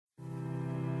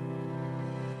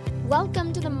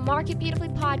Welcome to the Market Beautifully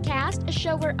podcast, a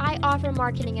show where I offer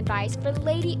marketing advice for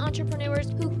lady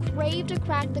entrepreneurs who crave to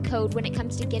crack the code when it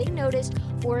comes to getting noticed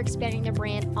or expanding their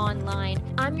brand online.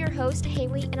 I'm your host,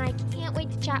 Haley, and I can't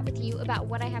wait to chat with you about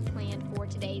what I have planned for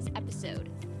today's episode.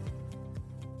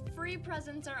 Free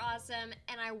presents are awesome,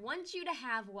 and I want you to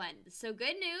have one. So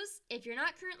good news, if you're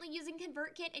not currently using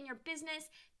ConvertKit in your business,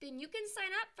 then you can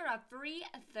sign up for a free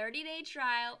 30-day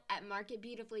trial at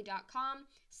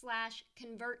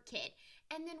marketbeautifully.com/ConvertKit.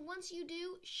 And then once you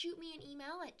do, shoot me an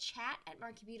email at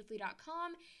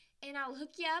chat@marketbeautifully.com, and I'll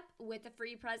hook you up with a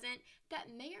free present that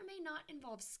may or may not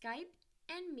involve Skype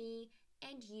and me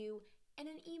and you and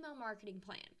an email marketing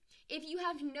plan. If you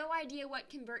have no idea what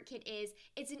ConvertKit is,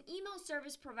 it's an email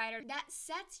service provider that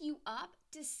sets you up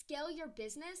to scale your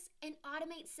business and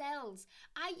automate sales.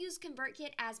 I use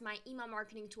ConvertKit as my email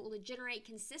marketing tool to generate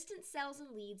consistent sales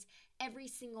and leads every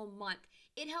single month.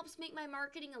 It helps make my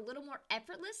marketing a little more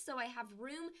effortless so I have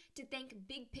room to think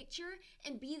big picture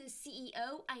and be the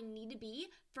CEO I need to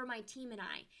be for my team and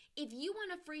I. If you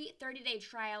want a free 30-day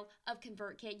trial of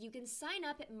ConvertKit, you can sign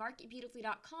up at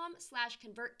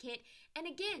marketbeautifully.com/ConvertKit. And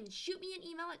again, shoot me an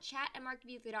email at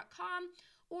chat@marketbeautifully.com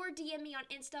or DM me on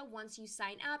Insta once you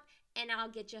sign up, and I'll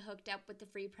get you hooked up with the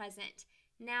free present.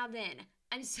 Now then,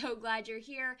 I'm so glad you're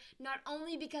here, not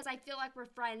only because I feel like we're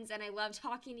friends and I love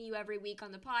talking to you every week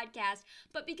on the podcast,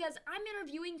 but because I'm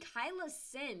interviewing Kyla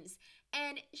Sims,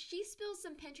 and she spills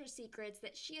some Pinterest secrets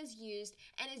that she has used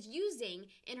and is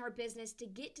using in her business to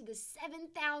get to the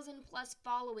 7,000 plus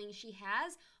following she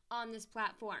has on this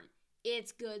platform.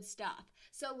 It's good stuff.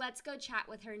 So let's go chat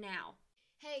with her now.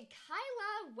 Hey,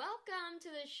 Kyla, welcome to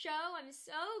the show. I'm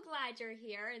so glad you're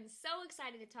here and so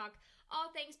excited to talk all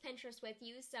things Pinterest with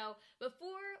you. So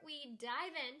before we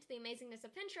dive into the amazingness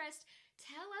of Pinterest,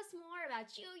 tell us more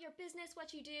about you, your business,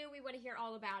 what you do. We want to hear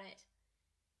all about it.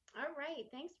 All right.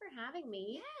 Thanks for having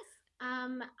me. Yes.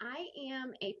 I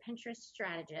am a Pinterest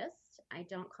strategist. I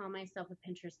don't call myself a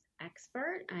Pinterest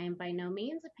expert. I am by no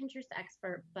means a Pinterest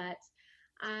expert, but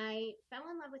I fell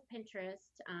in love with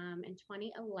Pinterest in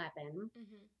 2011,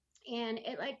 and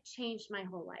it changed my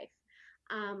whole life.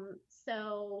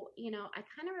 So, I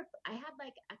had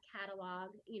like a catalog,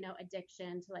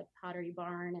 addiction to like Pottery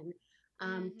Barn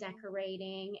and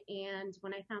decorating. And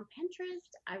when I found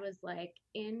Pinterest, I was like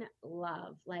in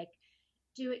love, like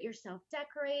do it yourself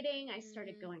decorating. I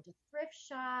started going to thrift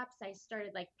shops. I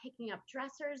started like picking up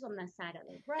dressers on the side of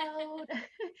the road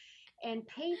and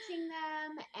painting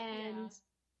them. And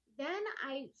then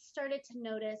I started to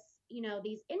notice,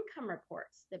 these income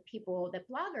reports that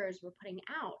bloggers were putting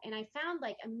out. And I found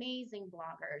like amazing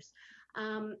bloggers.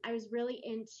 I was really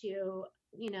into,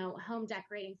 home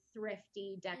decorating,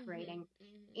 thrifty decorating,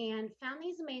 and found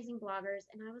these amazing bloggers.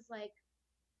 And I was like,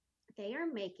 they are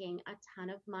making a ton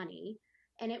of money.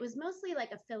 And it was mostly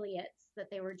like affiliates that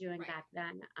they were doing back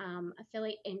then,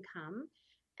 affiliate income.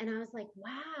 And I was like,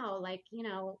 wow, like,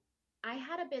 I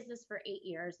had a business for 8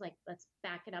 years. Like, let's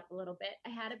back it up a little bit. I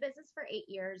had a business for 8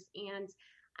 years, and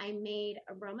I made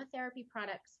aromatherapy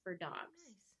products for dogs.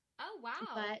 Nice. Oh, wow.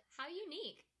 But how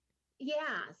unique.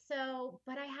 Yeah. So,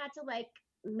 but I had to like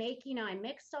make, I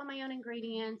mixed all my own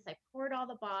ingredients. I poured all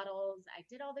the bottles. I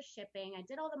did all the shipping. I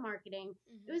did all the marketing.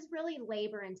 It was really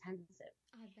labor intensive.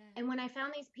 I bet. And when I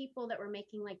found these people that were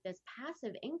making like this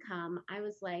passive income, I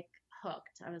was like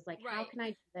hooked. I was like, how can I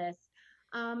do this?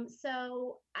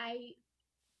 So I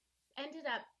ended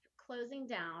up closing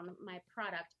down my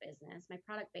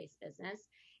product-based business.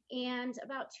 And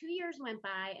about 2 years went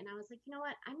by, and I was like, you know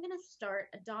what? I'm going to start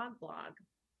a dog blog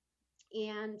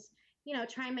and,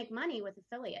 try and make money with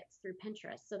affiliates through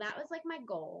Pinterest. So that was like my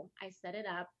goal. I set it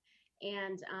up,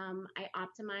 and I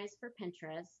optimized for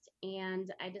Pinterest,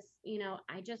 and I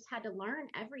just had to learn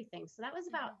everything. So that was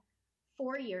about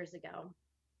 4 years ago.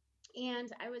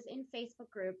 And I was in Facebook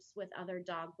groups with other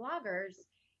dog bloggers,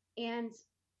 and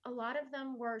a lot of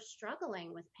them were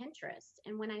struggling with Pinterest.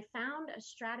 And when I found a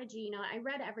strategy, I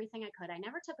read everything I could. I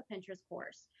never took a Pinterest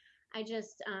course. I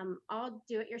just, all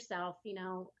do it yourself,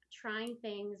 trying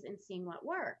things and seeing what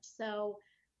worked. So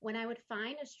when I would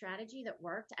find a strategy that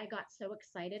worked, I got so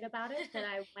excited about it that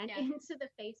I went into the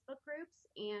Facebook groups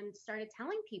and started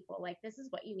telling people, like, this is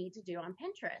what you need to do on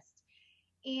Pinterest.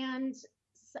 And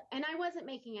I wasn't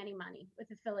making any money with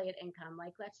affiliate income.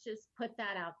 Like, let's just put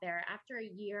that out there. After a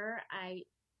year, I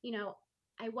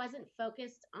wasn't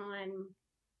focused on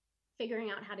figuring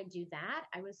out how to do that.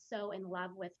 I was so in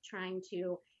love with trying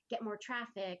to get more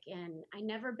traffic, and I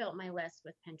never built my list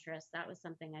with Pinterest. That was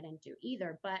something I didn't do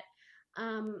either. But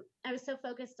I was so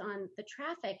focused on the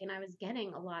traffic, and I was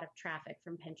getting a lot of traffic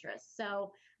from Pinterest.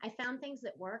 So I found things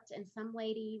that worked, and some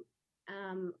lady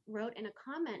wrote in a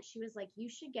comment, she was like, "You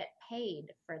should get paid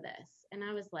for this." And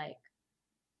I was like,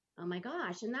 oh my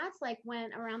gosh. And that's like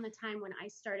when around the time when I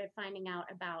started finding out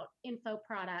about info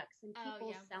products and Oh, people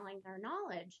yeah. selling their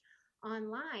knowledge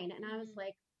online. And I was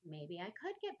like, maybe I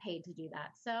could get paid to do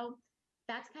that. So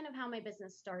that's kind of how my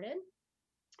business started.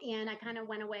 And I kind of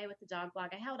went away with the dog blog.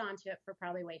 I held on to it for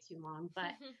probably way too long,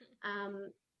 but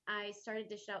I started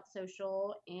Dish Out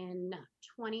Social in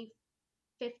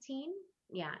 2015.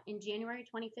 Yeah, in January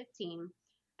 2015.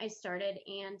 I started,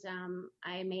 and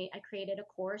I created a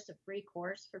course, a free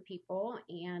course for people,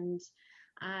 and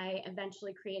I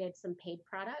eventually created some paid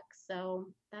products. So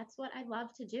that's what I love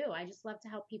to do. I just love to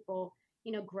help people,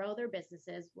 grow their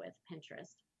businesses with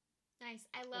Pinterest. Nice.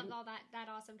 I love And all that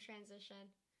awesome transition.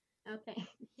 okay.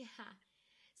 Yeah.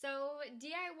 So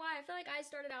DIY, I feel like I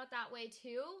started out that way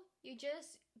too. You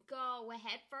just go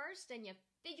ahead first and you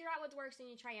figure out what works and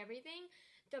you try everything.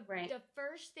 The Right. the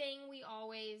first thing we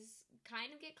always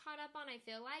kind of get caught up on, I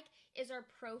feel like, is our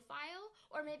profile,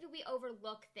 or maybe we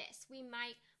overlook this. We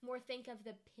might more think of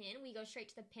the pin. We go straight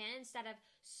to the pin instead of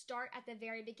start at the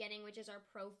very beginning, which is our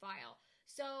profile.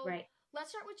 So Right.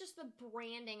 let's start with just the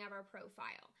branding of our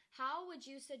profile. How would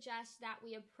you suggest that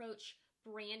we approach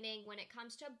branding when it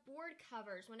comes to board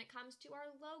covers, when it comes to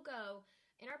our logo,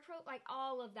 and our like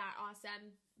all of that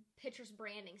awesome Pinterest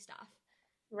branding stuff?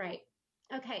 Right.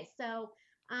 Okay. So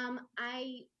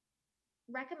I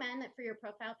recommend that for your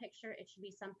profile picture, it should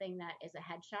be something that is a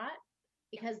headshot Yep.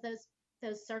 because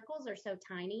those circles are so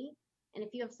tiny. And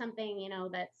if you have something,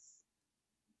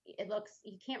 it looks,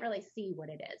 you can't really see what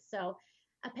it is. So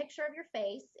a picture of your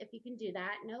face, if you can do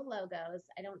that, no logos.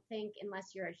 I don't think,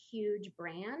 unless you're a huge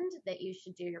brand, that you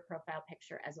should do your profile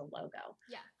picture as a logo.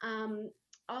 Yeah.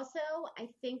 Also, I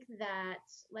think that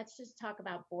let's just talk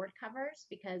about board covers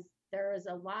because there was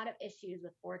a lot of issues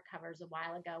with board covers a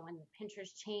while ago when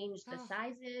Pinterest changed the Oh,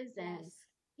 sizes and yes.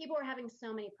 people were having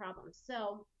so many problems.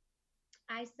 So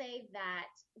I say that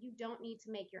you don't need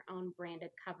to make your own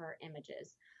branded cover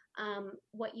images.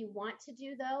 What you want to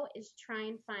do though is try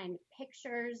and find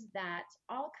pictures that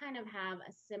all kind of have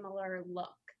a similar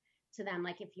look to them.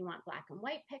 Like if you want black and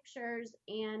white pictures,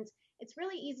 and it's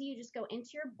really easy. You just go into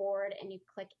your board and you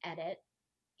click edit,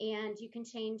 and you can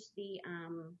change you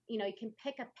can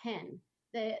pick a pin.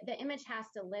 The image has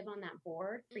to live on that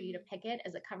board for you to pick it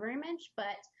as a cover image,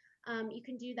 but you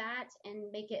can do that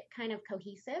and make it kind of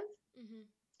cohesive.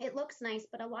 It looks nice,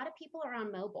 but a lot of people are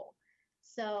on mobile.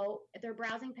 So if they're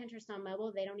browsing Pinterest on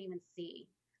mobile, they don't even see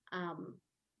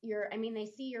they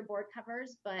see your board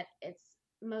covers, but it's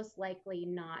most likely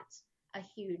not a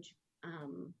huge,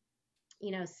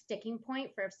 sticking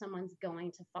point for if someone's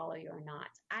going to follow you or not.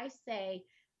 I say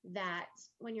that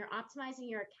when you're optimizing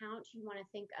your account, you want to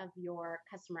think of your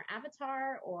customer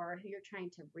avatar or who you're trying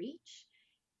to reach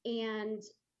and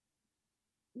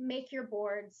make your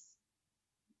boards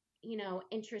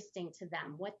interesting to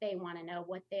them, what they want to know,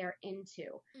 what they're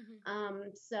into.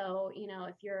 So,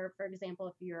 if you're, for example,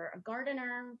 if you're a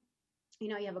gardener,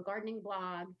 you have a gardening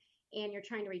blog and you're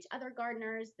trying to reach other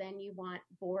gardeners, then you want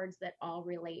boards that all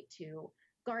relate to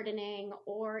gardening,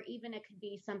 or even it could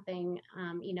be something,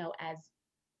 as,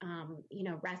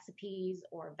 recipes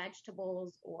or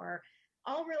vegetables or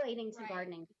all relating to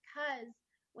gardening, because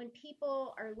when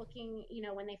people are looking,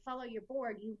 when they follow your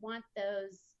board, you want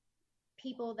those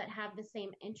people that have the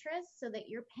same interests so that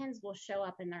your pins will show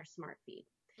up in their smart feed.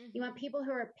 You want people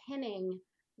who are pinning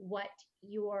what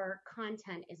your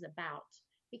content is about,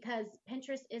 because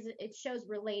Pinterest it shows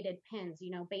related pins,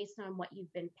 based on what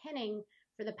you've been pinning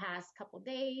for the past couple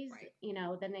days,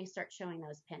 then they start showing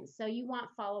those pins. So you want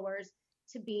followers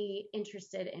to be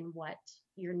interested in what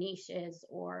your niche is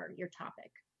or your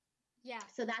topic. Yeah.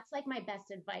 So that's like my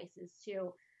best advice is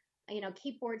to,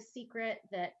 keep boards secret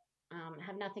that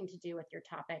have nothing to do with your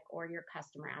topic or your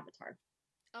customer avatar.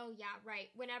 Oh, yeah, right.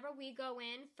 Whenever we go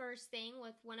in first thing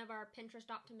with one of our Pinterest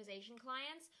optimization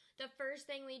clients, the first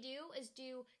thing we do is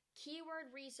do keyword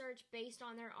research based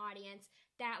on their audience.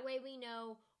 That way we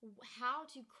know how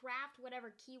to craft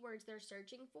whatever keywords they're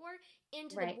searching for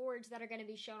into the boards that are going to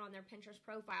be shown on their Pinterest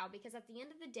profile. Because at the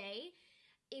end of the day,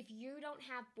 if you don't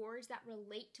have boards that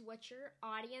relate to what your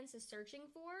audience is searching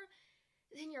for,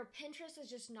 then your Pinterest is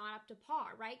just not up to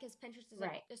par, right? Because Pinterest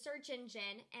is a search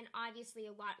engine, and obviously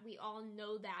we all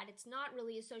know that. It's not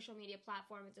really a social media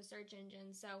platform, it's a search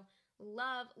engine. So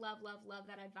love, love, love, love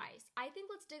that advice. I think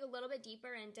let's dig a little bit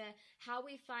deeper into how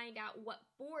we find out what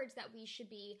boards that we should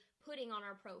be putting on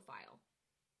our profile.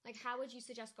 Like, how would you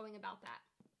suggest going about that?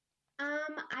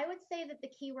 I would say that the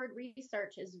keyword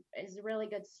research is a really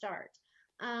good start.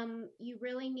 You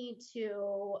really need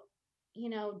to,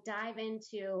 dive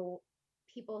into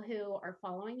people who are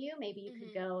following you. Maybe you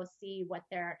could Mm-hmm. go see what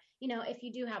they're, if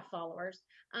you do have followers,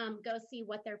 go see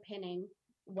what they're pinning,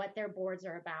 what their boards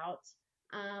are about.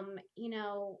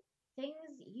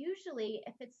 Things usually,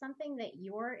 if it's something that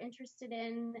you're interested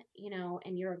in,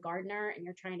 and you're a gardener and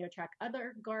you're trying to attract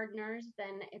other gardeners,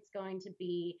 then it's going to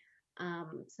be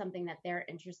something that they're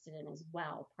interested in as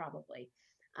well, probably.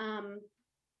 Um,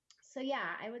 so yeah,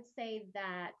 I would say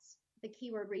that the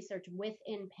keyword research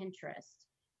within Pinterest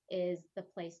is the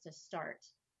place to start.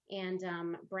 And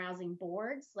browsing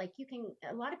boards, like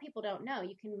a lot of people don't know,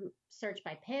 you can search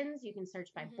by pins, you can search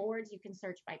by Mm-hmm. boards, you can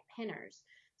search by pinners.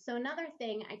 So another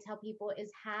thing I tell people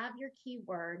is have your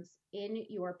keywords in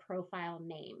your profile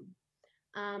name.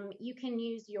 You can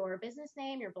use your business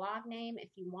name, your blog name if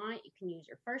you want. You can use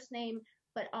your first name,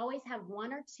 but always have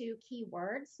one or two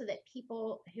keywords so that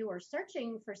people who are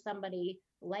searching for somebody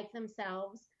like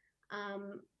themselves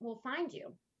will find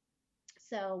you.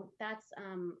 So that's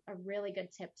a really good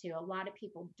tip too. A lot of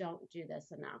people don't do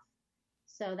this enough.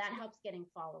 So that helps getting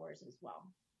followers as well.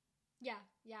 Yeah,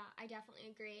 yeah, I definitely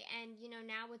agree. And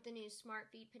now with the new smart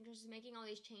feed, Pinterest is making all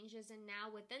these changes, and now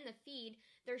within the feed,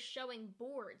 they're showing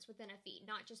boards within a feed,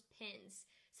 not just pins.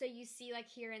 So you see like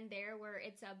here and there where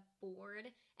it's a board,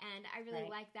 and I really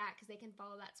Right. like that because they can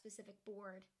follow that specific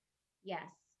board. Yes.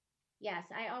 Yes.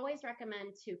 I always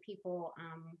recommend to people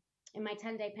in my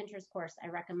 10-day Pinterest course, I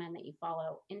recommend that you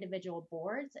follow individual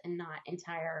boards and not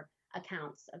entire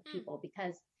accounts of Hmm, people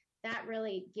because that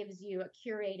really gives you a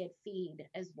curated feed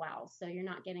as well. So you're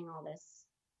not getting all this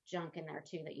junk in there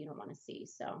too that you don't want to see.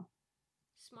 So,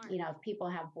 smart. if people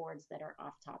have boards that are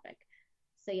off topic.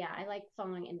 So yeah, I like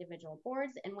following individual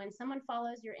boards. And when someone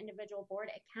follows your individual board,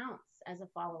 it counts as a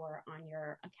follower on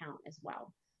your account as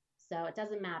well. So it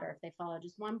doesn't matter if they follow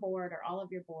just one board or all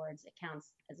of your boards, it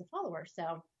counts as a follower.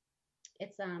 So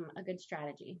it's a good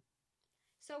strategy.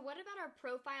 So what about our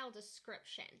profile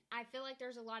description? I feel like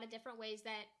there's a lot of different ways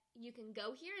that you can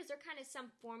go here. Is there kind of some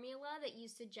formula that you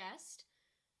suggest?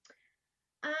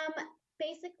 Um,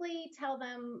 Basically, tell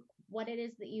them what it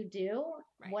is that you do,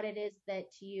 Right. what it is that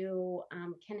you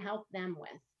can help them with.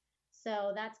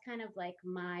 So that's kind of like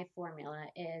my formula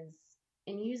is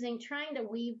in trying to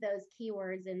weave those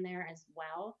keywords in there as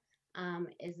well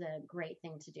is a great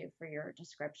thing to do for your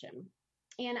description.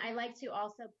 And I like to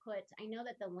also I know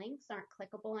that the links aren't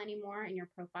clickable anymore in your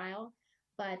profile,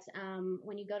 but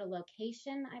when you go to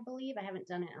location, I believe, I haven't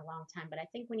done it in a long time, but I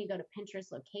think when you go to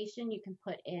Pinterest location, you can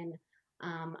put in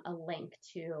a link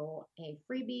to a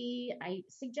freebie. I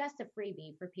suggest a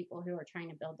freebie for people who are trying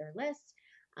to build their list,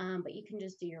 but you can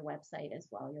just do your website as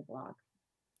well, your blog.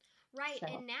 Right. So,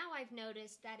 And now I've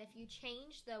noticed that if you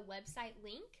change the website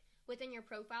link within your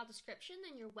profile description,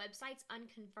 then your website's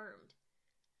unconfirmed.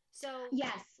 So,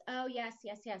 yes. Oh, yes,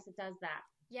 yes, yes, it does that.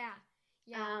 yeah,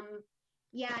 yeah, Um,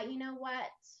 yeah, you know what?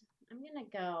 I'm going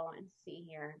to go and see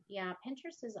here. Yeah,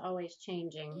 Pinterest is always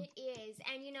changing. it is.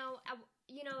 And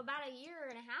about a year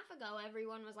and a half ago,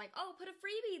 everyone was like, "Oh, put a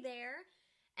freebie there,"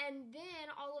 and then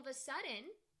all of a sudden,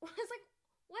 I was like,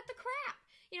 "What the crap?"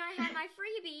 I had my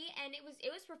freebie and it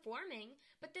was performing,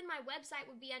 but then my website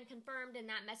would be unconfirmed, and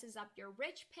that messes up your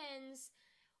rich pins,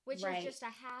 which is Right. just a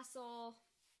hassle.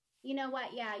 You know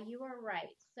what? Yeah, you are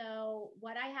right. So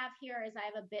what I have here is I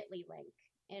have a bit.ly link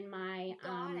in my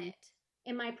Got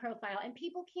it. profile, and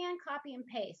people can copy and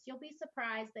paste. You'll be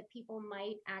surprised that people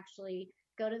might actually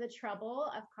go to the trouble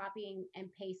of copying and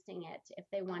pasting it if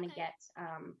they want to Okay. get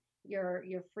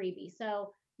your freebie.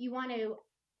 So you want to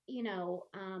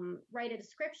write a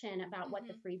description about what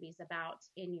the Mm-hmm. freebie is about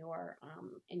in your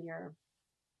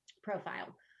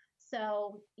profile.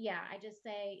 So yeah, I just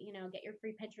say, get your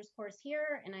free Pinterest course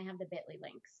here, and I have the Bitly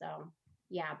link. So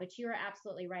yeah, but you're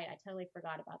absolutely right. I totally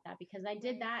forgot about that because I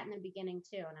did Right. that in the beginning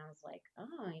too, and I was like,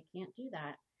 oh, you can't do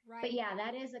that. But Right. yeah,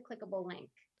 that is a clickable link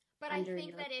But I under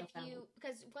think your that if profile link.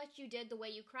 because what you did, the way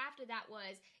you crafted that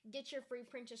was get your free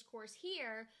Pinterest course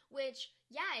here, which,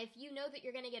 yeah, if you know that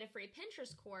you're going to get a free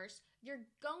Pinterest course, you're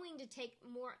going to take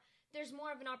there's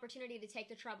more of an opportunity to take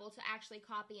the trouble to actually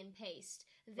copy and paste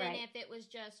than Right. if it was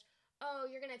just, oh,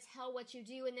 you're going to tell what you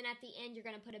do, and then at the end you're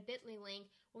going to put a bit.ly link.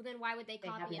 Well, then why would they They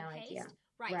have copy no and idea. paste?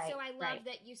 Right. Right. So I Right. love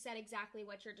that you said exactly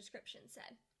what your description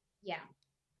said. Yeah.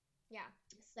 Yeah.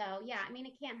 So yeah, I mean,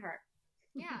 it can't hurt.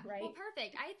 Yeah, well, right?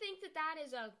 perfect. I think that that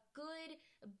is a good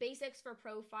basics for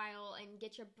profile and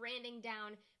get your branding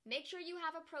down. Make sure you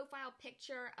have a profile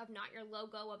picture of not your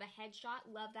logo, of a headshot.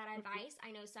 Love that Mhm. advice.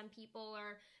 I know some people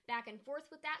are back and forth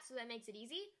with that, so that makes it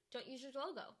easy. Don't use your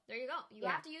logo. There you go. You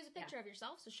Yeah. have to use a Yeah. picture of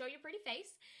yourself, so show your pretty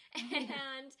face.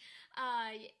 Yeah.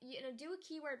 And, do a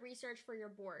keyword research for your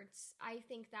boards. I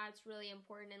think that's really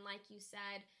important. And like you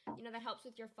said, that helps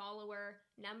with your follower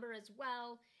number as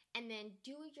well. And then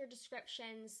do your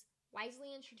descriptions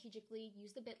wisely and strategically.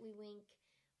 Use the bit.ly link.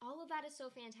 All of that is so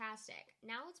fantastic.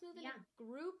 Now let's move into Yeah.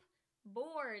 group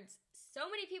boards. So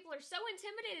many people are so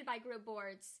intimidated by group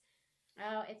boards.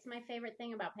 Oh, it's my favorite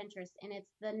thing about Pinterest, and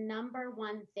it's the number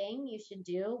one thing you should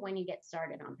do when you get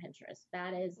started on Pinterest.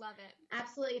 That is Love it.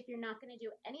 absolutely, if you're not going to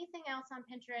do anything else on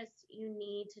Pinterest, you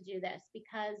need to do this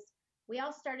because we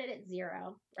all started at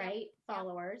zero, Yep. right? Yep.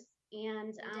 Followers, and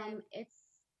We did.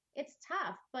 it's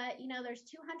tough, but there's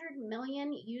 200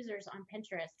 million users on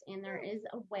Pinterest, and there is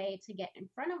a way to get in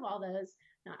front of all those,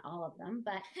 not all of them,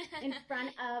 but in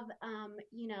front of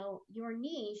your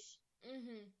niche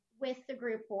Mm-hmm. with the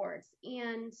group boards.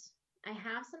 And I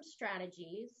have some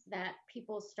strategies that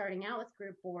people starting out with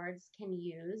group boards can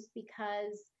use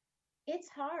because it's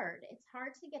hard. It's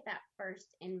hard to get that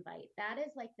first invite. That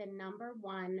is like the number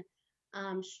one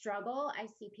struggle I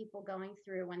see people going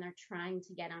through when they're trying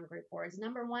to get on group boards.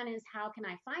 Number one is how can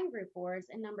I find group boards?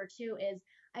 And number two is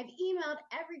I've emailed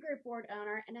every group board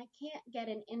owner and I can't get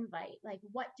an invite. Like,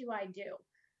 what do I do?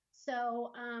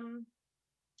 So,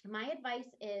 my advice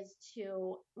is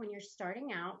to, when you're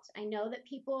starting out, I know that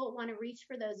people want to reach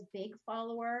for those big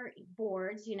follower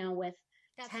boards, with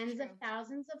That's tens of true.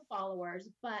 thousands of followers.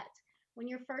 But when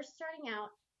you're first starting out,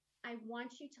 I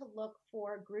want you to look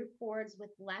for group boards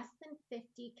with less than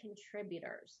 50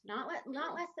 contributors, not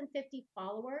less than 50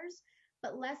 followers,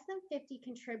 but less than 50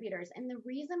 contributors. And the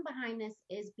reason behind this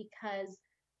is because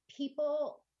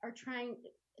people are trying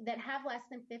that have less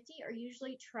than 50 are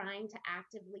usually trying to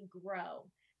actively grow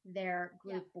their Yep.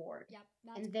 group board. Yep.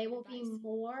 That's And they great will be advice.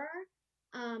 more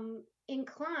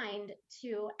inclined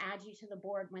to add you to the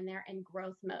board when they're in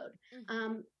growth mode.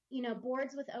 Mm-hmm.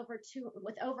 Boards with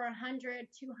over 100,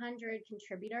 200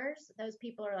 contributors, those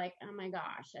people are like, oh my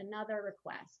gosh, another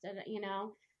request. And,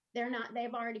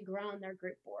 they've already grown their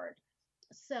group board.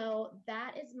 So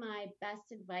that is my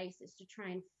best advice, is to try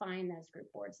and find those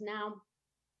group boards. Now,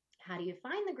 how do you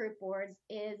find the group boards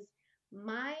is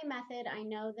my method. I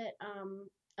know that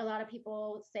a lot of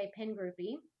people say pin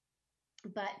groupie,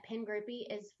 but pin groupie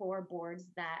is for boards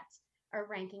that are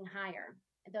ranking higher.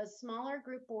 Those smaller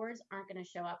group boards aren't going to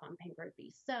show up on pin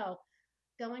groupie. So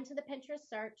go into the Pinterest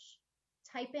search,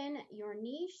 type in your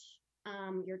niche,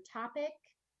 your topic,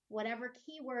 whatever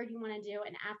keyword you want to do,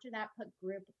 and after that, put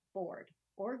group board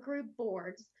or group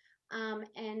boards,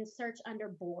 and search under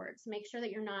boards. Make sure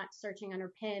that you're not searching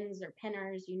under pins or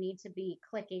pinners. You need to be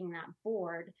clicking that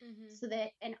board Mm-hmm. so that,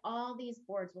 and all these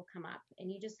boards will come up, and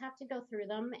you just have to go through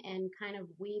them and kind of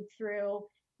weed through,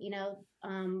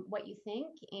 what you think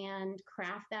and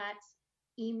craft that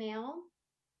email,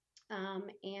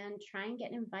 and try and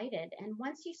get invited. And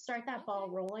once you start that ball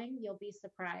Okay. rolling, you'll be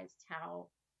surprised how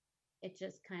it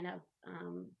just kind of,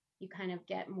 you kind of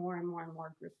get more and more and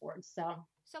more group boards. So,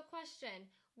 So, question.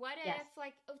 What yes.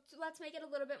 if, let's make it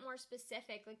a little bit more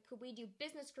specific. Like, could we do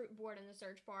business group board in the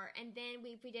search bar? And then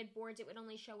if we did boards, it would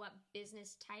only show up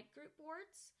business type group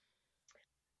boards?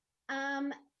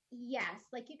 Yes,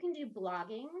 like you can do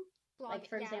blogging. Blog, Like,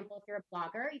 for yeah. example, if you're a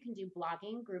blogger, you can do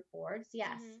blogging group boards.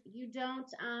 Yes, Mm-hmm. you don't,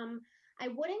 I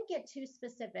wouldn't get too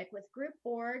specific with group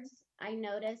boards. I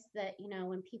notice that,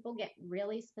 when people get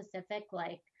really specific,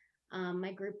 like,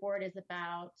 my group board is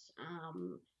about,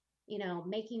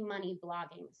 making money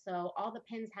blogging. So all the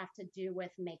pins have to do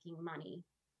with making money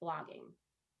blogging.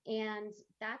 And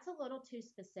that's a little too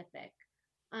specific.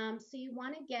 So you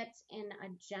want to get in a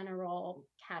general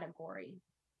category,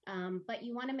 but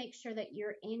you want to make sure that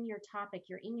you're in your topic,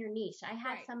 you're in your niche. I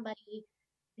had Right. somebody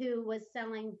who was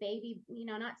selling baby,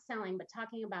 not selling, but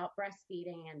talking about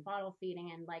breastfeeding and bottle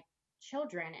feeding and like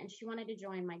children. And she wanted to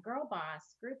join my Girl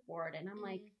Boss group board. And I'm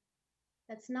like, Mm-hmm.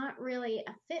 that's not really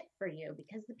a fit for you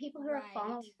because the people who are Right.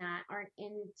 following that aren't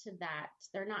into that.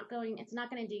 They're not going, it's not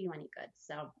going to do you any good.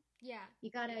 So Yeah. you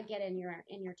got to Yeah. get in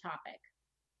your topic.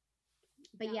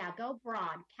 But Yeah. yeah, go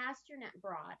broad, cast your net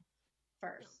broad No.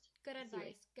 first. Good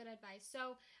advice. Good advice.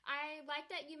 So I like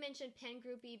that you mentioned pin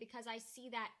groupie because I see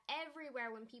that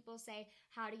everywhere when people say,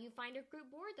 how do you find a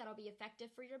group board that'll be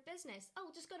effective for your business?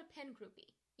 Oh, just go to pin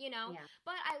groupie. Yeah.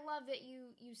 But I love that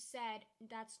you said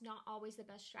that's not always the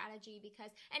best strategy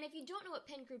because, and if you don't know what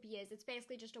pin groupie is, it's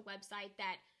basically just a website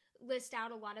that list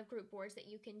out a lot of group boards that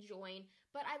you can join.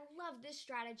 But I love this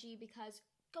strategy because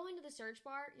going to the search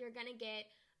bar, you're going to get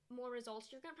more results.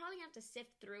 You're gonna probably have to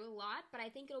sift through a lot, but I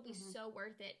think it'll be so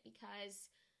worth it because,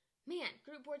 man,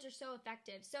 group boards are so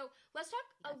effective. So let's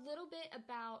talk a little bit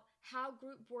about how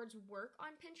group boards work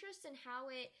on Pinterest and how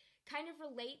it kind of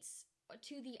relates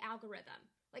to the algorithm.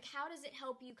 Like, how does it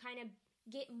help you kind of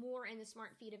get more in the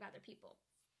smart feed of other people?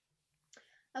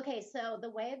 Okay, so the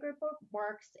way a group board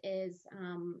works is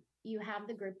you have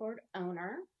the group board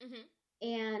owner,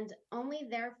 and only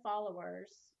their followers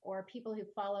or people who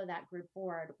follow that group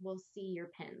board will see your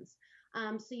pins.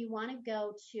 So you want to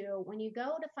go to, when you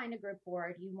go to find a group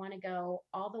board, you want to go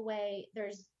all the way,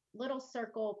 there's little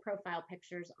circle profile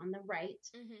pictures on the right,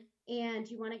 and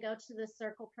you want to go to the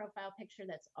circle profile picture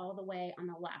that's all the way on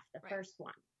the left, the first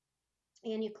one.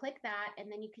 And you click that,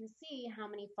 and then you can see how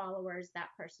many followers that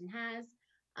person has.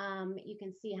 You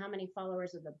can see how many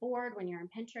followers of the board. When you're in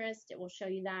Pinterest, it will show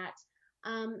you that.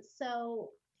 So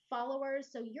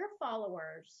your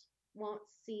followers won't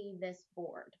see this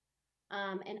board.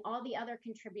 And all the other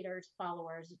contributors'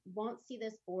 followers won't see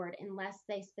this board unless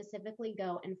they specifically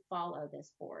go and follow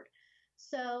this board.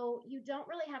 So you don't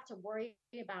really have to worry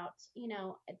about,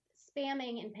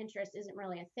 spamming in Pinterest isn't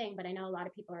really a thing, but I know a lot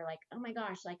of people are like, oh my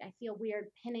gosh, like I feel weird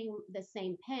pinning the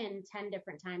same pin 10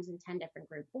 different times in 10 different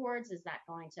group boards. Is that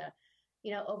going to,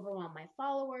 overwhelm my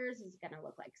followers? Is it going to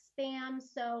look like spam?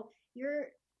 So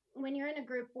when you're in a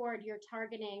group board, you're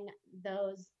targeting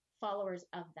those followers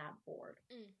of that board.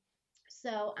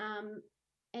 So,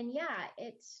 and yeah,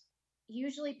 it's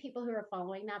usually people who are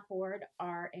following that board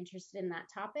are interested in that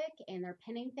topic and they're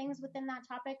pinning things within that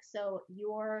topic. So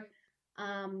your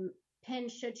pin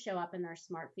should show up in their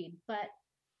smart feed. But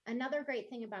another great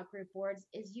thing about group boards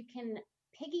is you can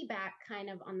piggyback kind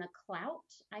of on the clout.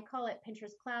 I call it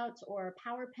Pinterest clout or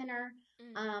power pinner.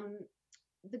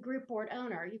 The group board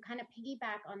owner, you kind of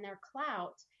piggyback on their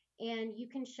clout and you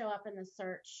can show up in the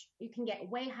search. You can get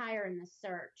way higher in the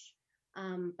search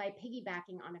by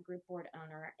piggybacking on a group board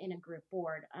owner in a group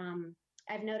board.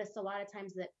 I've noticed a lot of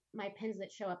times that my pins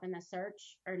that show up in the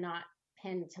search are not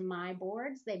pinned to my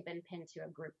boards. They've been pinned to a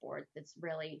group board that's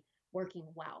really working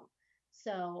well.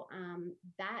 So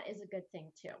that is a good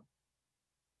thing too.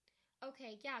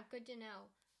 Okay, yeah, good to know.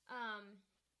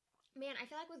 Man, I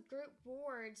feel like with group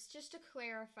boards, just to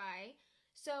clarify,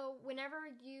 so whenever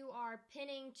you are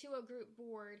pinning to a group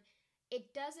board,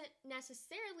 it doesn't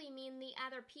necessarily mean the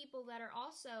other people that are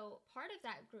also part of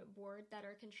that group board that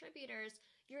are contributors,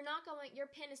 your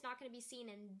pin is not going to be seen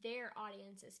in their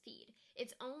audience's feed.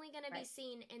 It's only going to be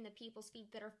seen in the people's feed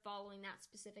that are following that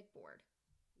specific board.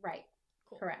 Right.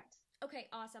 Cool. Correct. Okay,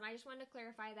 awesome. I just wanted to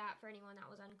clarify that for anyone that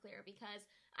was unclear because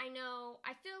I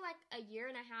feel like a year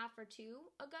and a half or two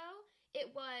ago, it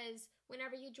was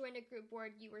whenever you joined a group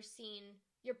board,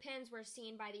 your pins were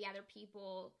seen by the other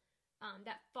people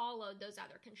that followed those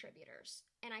other contributors.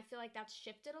 And I feel like that's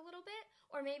shifted a little bit,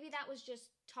 or maybe that was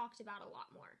just talked about a lot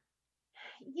more.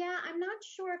 Yeah, I'm not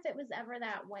sure if it was ever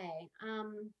that way.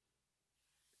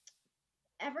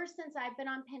 Ever since I've been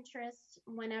on Pinterest,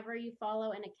 whenever you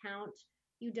follow an account,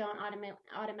 you don't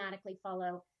automatically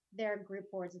follow their group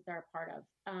boards that they're a part of.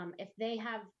 If they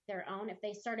have if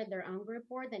they started their own group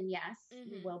board, then yes,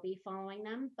 you will be following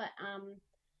them. But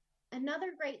another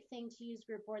great thing to use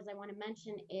group boards I want to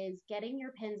mention is getting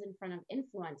your pins in front of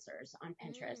influencers on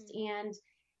Pinterest. And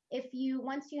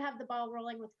once you have the ball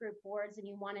rolling with group boards and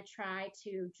you want to try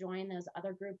to join those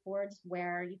other group boards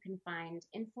where you can find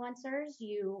influencers,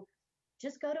 you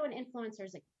just go to an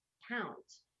influencer's account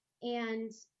and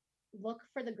look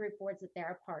for the group boards that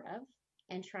they're a part of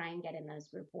and try and get in those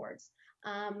group boards.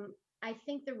 I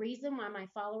think the reason why my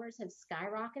followers have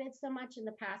skyrocketed so much in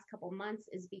the past couple months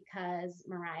is because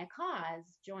Mariah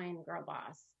Cause joined Girl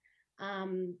Boss.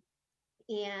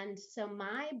 And so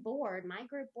my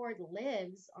group board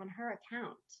lives on her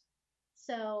account.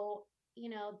 So,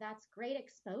 that's great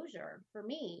exposure for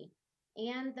me.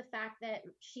 And the fact that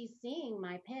she's seeing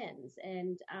my pins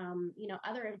and,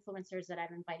 other influencers that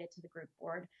I've invited to the group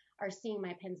board are seeing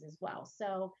my pins as well.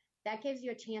 So that gives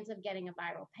you a chance of getting a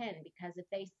viral pin because if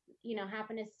they,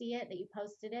 happen to see it, that you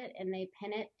posted it and they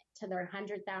pin it to their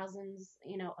 100,000s,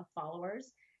 of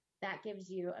followers, that gives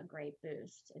you a great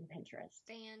boost in Pinterest.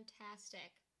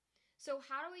 Fantastic. So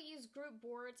how do we use group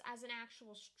boards as an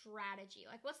actual strategy?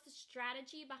 Like what's the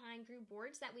strategy behind group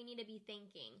boards that we need to be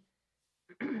thinking?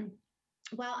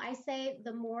 Well, I say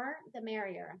the more, the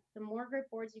merrier. The more group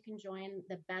boards you can join,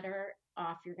 the better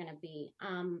off you're going to be.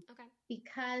 Okay.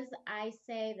 Because I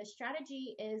say the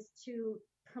strategy is to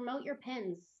promote your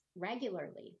pins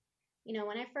regularly.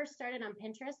 When I first started on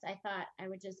Pinterest, I thought I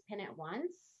would just pin it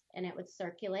once and it would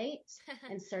circulate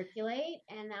and circulate.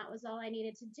 And that was all I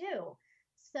needed to do.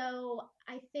 So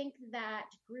I think that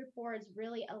group boards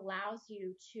really allows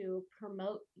you to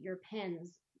promote your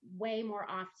pins way more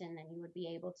often than you would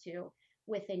be able to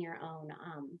within your own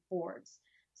boards.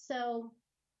 So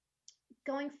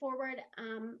going forward,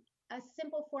 a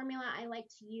simple formula I like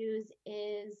to use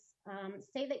is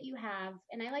say that you have,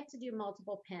 and I like to do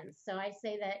multiple pins. So I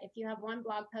say that if you have one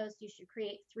blog post, you should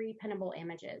create 3 pinnable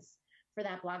images for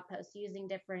that blog post using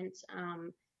different,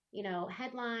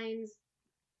 headlines,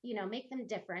 make them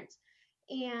different.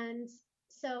 And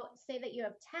so say that you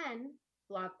have 10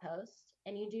 blog posts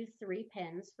and you do 3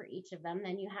 pins for each of them,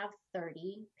 then you have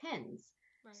 30 pins.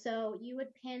 Right. So you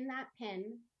would pin that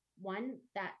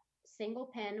single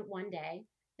pin one day,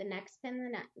 the next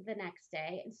pin the next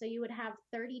day. And so you would have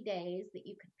 30 days that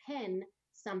you could pin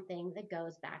something that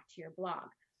goes back to your blog.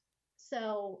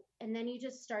 So, and then you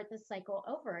just start the cycle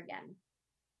over again.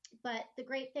 But the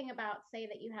great thing about, say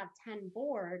that you have 10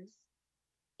 boards,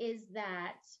 is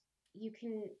that you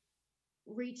can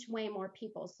reach way more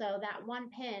people. So that one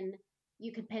pin,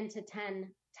 you could pin to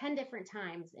 10 different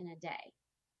times in a day,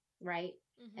 right?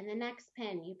 Mm-hmm. And the next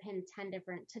pin, you pin 10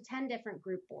 different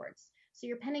group boards. So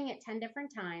you're pinning it 10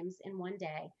 different times in one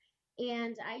day.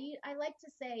 And I like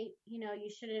to say,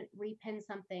 you shouldn't repin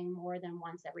something more than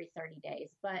once every 30 days,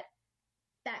 but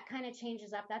that kind of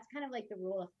changes up. That's kind of like the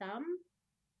rule of thumb.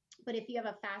 But if you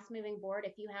have a fast moving board,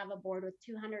 if you have a board with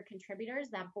 200 contributors,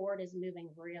 that board is moving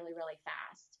really, really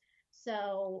fast.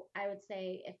 So I would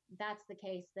say if that's the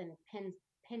case, then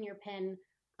pin your pin,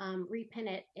 repin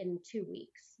it in 2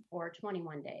 weeks or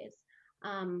 21 days.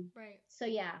 Right. So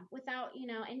yeah, without,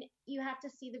 and you have to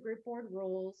see the group board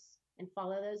rules and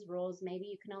follow those rules. Maybe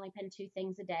you can only pin 2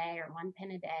 things a day or 1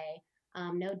 pin a day.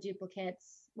 No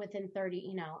duplicates within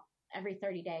 30, every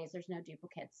 30 days, there's no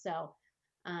duplicates. So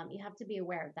you have to be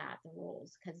aware of that, the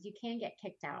rules, because you can get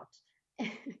kicked out.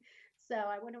 So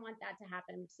I wouldn't want that to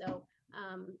happen. So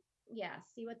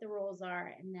see what the rules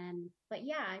are. And then, but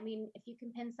yeah, I mean, if you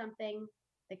can pin something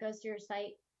that goes to your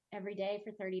site every day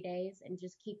for 30 days and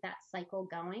just keep that cycle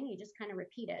going, you just kind of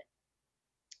repeat it.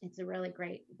 It's a really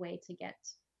great way to get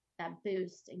that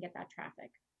boost and get that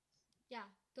traffic. Yeah,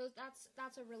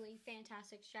 that's a really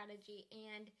fantastic strategy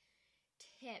and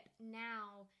tip.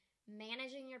 Now,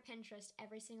 managing your Pinterest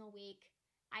every single week.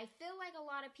 I feel like a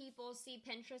lot of people see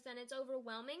Pinterest and it's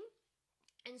overwhelming,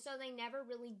 and so they never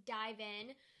really dive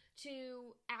in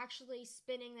to actually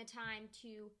spending the time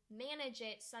to manage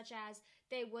it, such as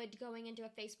they would going into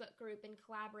a Facebook group and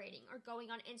collaborating, or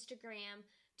going on Instagram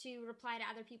to reply to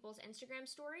other people's Instagram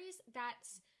stories.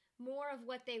 That's more of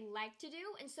what they like to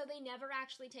do, and so they never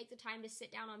actually take the time to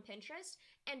sit down on Pinterest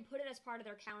and put it as part of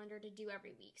their calendar to do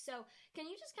every week. So can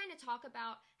you just kind of talk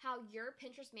about how your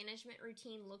Pinterest management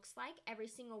routine looks like every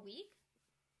single week?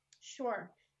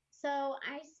 Sure. So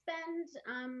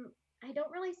I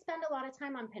don't really spend a lot of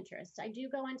time on Pinterest. I do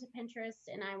go into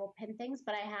Pinterest and I will pin things,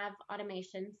 but I have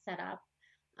automation set up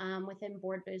within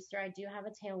Board Booster. I do have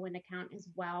a Tailwind account as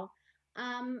well.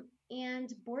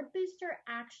 And Board Booster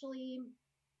actually,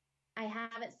 I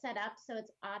have it set up so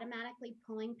it's automatically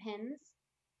pulling pins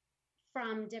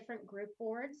from different group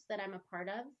boards that I'm a part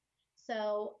of.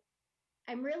 So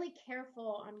I'm really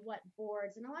careful on what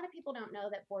boards, and a lot of people don't know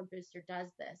that Board Booster does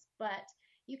this, but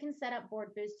you can set up Board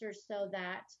Booster so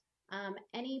that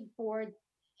any board,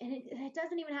 and it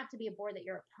doesn't even have to be a board that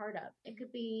you're a part of. It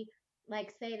could be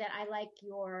like, say that I like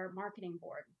your marketing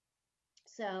board.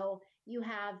 So you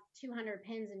have 200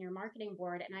 pins in your marketing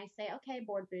board, and I say, okay,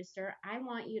 Board Booster, I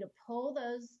want you to pull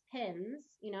those pins,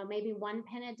 maybe 1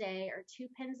 pin a day or 2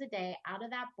 pins a day out of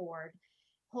that board,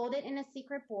 hold it in a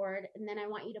secret board, and then I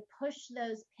want you to push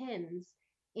those pins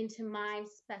into my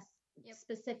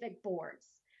specific boards.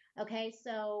 Okay,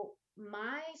 so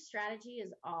my strategy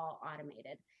is all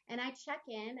automated, and I check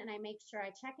in and I make sure I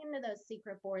check into those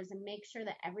secret boards and make sure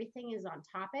that everything is on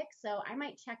topic. So I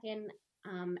might check in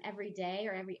every day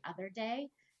or every other day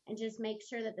and just make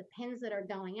sure that the pins that are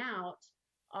going out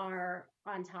are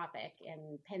on topic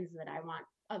and pins that I want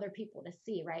other people to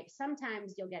see, right?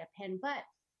 Sometimes you'll get a pin, but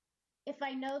if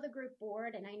I know the group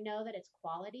board and I know that it's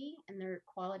quality and there are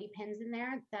quality pins in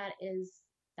there,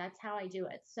 that's how I do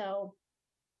it. So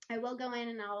I will go in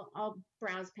and I'll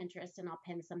browse Pinterest and I'll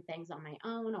pin some things on my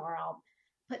own, or I'll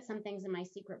put some things in my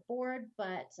secret board.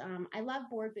 But I love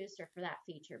Board Booster for that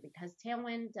feature because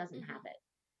Tailwind doesn't have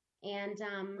it. And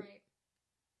right.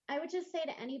 I would just say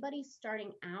to anybody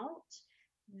starting out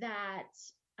that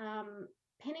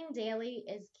pinning daily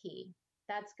is key.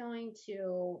 That's going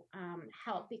to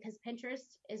help because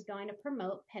Pinterest is going to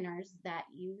promote pinners that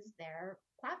use their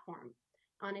platform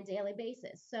on a daily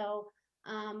basis. So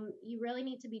you really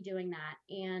need to be doing that.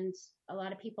 And a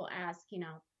lot of people ask,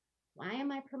 why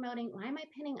am I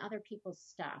pinning other people's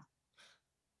stuff?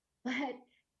 But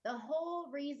the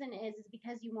whole reason is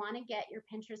because you want to get your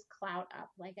Pinterest clout up,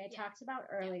 like I talked about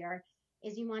earlier,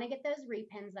 is you want to get those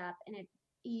repins up, and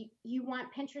you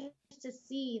want Pinterest to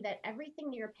see that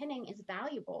everything that you're pinning is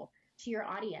valuable to your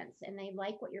audience and they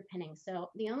like what you're pinning.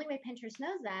 So the only way Pinterest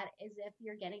knows that is if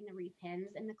you're getting the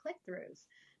repins and the click throughs.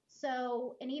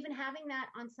 So, and even having that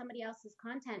on somebody else's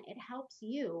content, it helps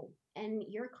you and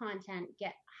your content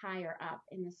get higher up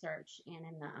in the search and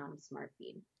in the smart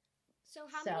feed. So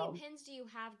how many pins do you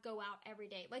have go out every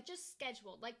day? Like just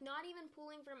scheduled, like not even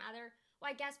pulling from other, well,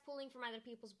 I guess pulling from other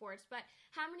people's boards, but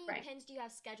how many pins do you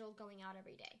have scheduled going out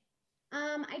every day?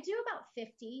 I do about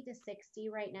 50 to 60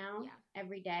 right now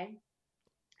every day.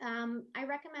 I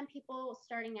recommend people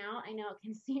starting out. I know it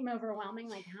can seem overwhelming.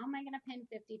 Like, how am I going to pin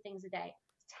 50 things a day?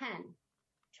 10.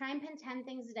 Try and pin 10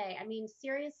 things a day. I mean,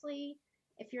 seriously,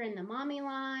 if you're in the mommy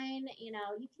line, you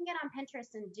can get on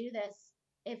Pinterest and do this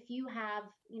if you have,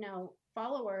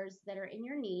 followers that are in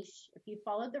your niche. If you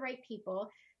followed the right people,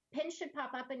 pins should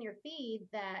pop up in your feed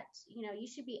that, you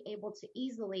should be able to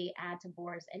easily add to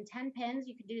boards. And 10 pins,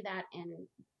 you could do that in,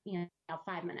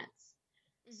 5 minutes.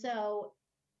 Mm-hmm. So,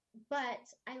 but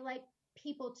I like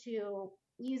people to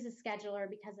use a scheduler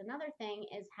because another thing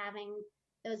is having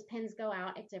those pins go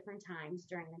out at different times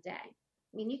during the day.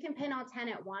 I mean, you can pin all 10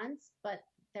 at once, but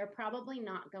they're probably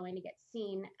not going to get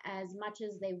seen as much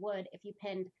as they would if you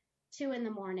pinned 2 in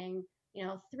the morning,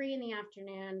 3 in the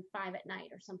afternoon, 5 at night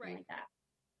or something like that.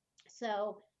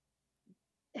 So,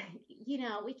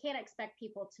 we can't expect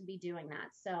people to be doing that.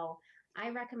 So I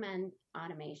recommend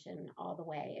automation all the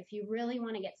way. If you really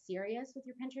want to get serious with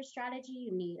your Pinterest strategy,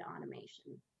 you need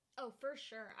automation. Oh, for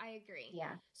sure. I agree.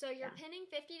 Yeah. So you're pinning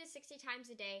 50 to 60 times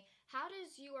a day. How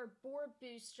does your board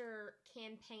booster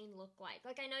campaign look like?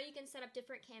 Like, I know you can set up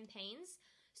different campaigns.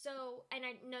 So, and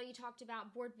I know you talked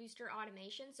about board booster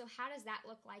automation. So how does that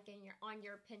look like on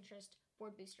your Pinterest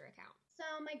board booster account?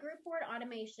 So my group board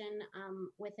automation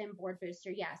within Board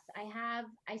Booster, yes,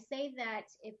 I say that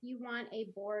if you want a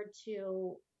board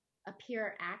to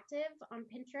appear active on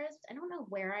Pinterest, I don't know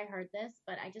where I heard this,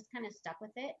 but I just kind of stuck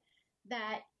with it,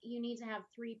 that you need to have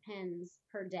 3 pins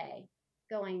per day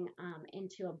going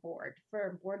into a board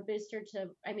for Board Booster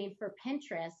for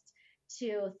Pinterest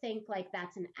to think like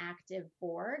that's an active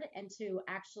board and to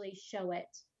actually show it,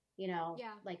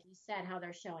 like you said, how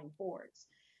they're showing boards.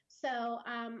 So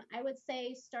I would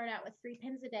say start out with 3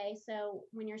 pins a day. So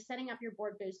when you're setting up your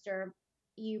board booster,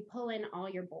 you pull in all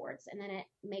your boards and then it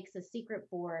makes a secret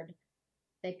board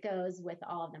that goes with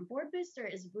all of them. Board booster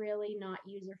is really not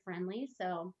user friendly.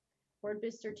 So board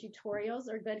booster tutorials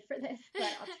are good for this, but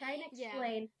I'll try and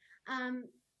explain.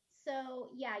 So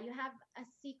you have a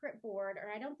secret board,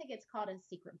 or I don't think it's called a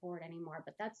secret board anymore,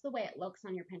 but that's the way it looks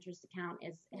on your Pinterest account.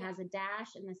 It has a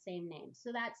dash and the same name.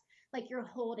 So that's like your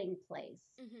holding place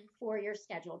for your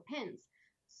scheduled pins.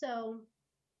 So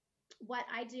what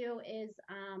I do is,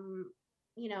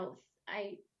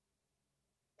 I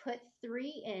put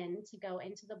 3 in to go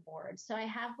into the board. So I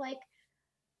have like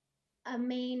a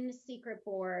main secret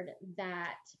board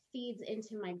that feeds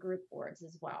into my group boards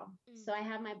as well. So I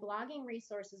have my blogging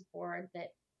resources board that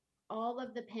all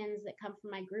of the pins that come from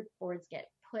my group boards get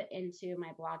put into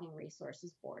my blogging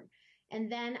resources board. And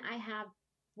then I have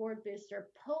Board Booster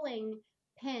pulling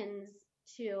pins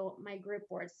to my group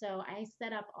boards. So I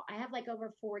have like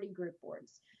over 40 group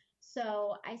boards.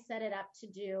 So I set it up to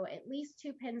do at least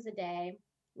 2 pins a day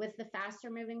with the faster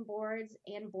moving boards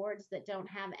and boards that don't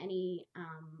have any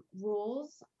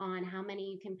rules on how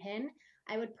many you can pin.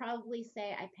 I would probably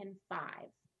say I pin 5,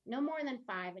 no more than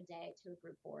 5 a day to a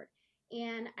group board.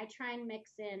 And I try and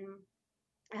mix in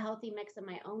a healthy mix of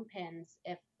my own pins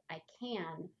if I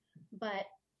can. But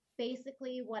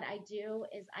basically what I do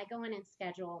is I go in and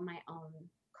schedule my own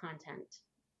content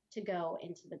to go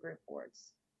into the group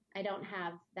boards. I don't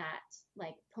have that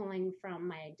like pulling from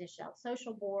my Dish Out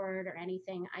Social board or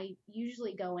anything. I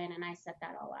usually go in and I set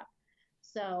that all up.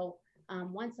 So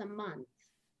once a month,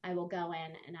 I will go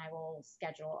in and I will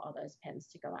schedule all those pins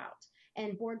to go out.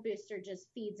 And Board Booster just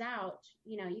feeds out,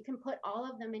 you can put all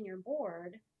of them in your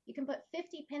board. You can put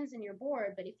 50 pins in your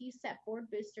board, but if you set Board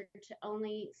Booster to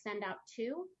only send out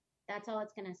 2, that's all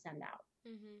it's going to send out.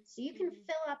 So you can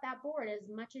fill up that board as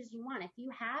much as you want. If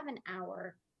you have an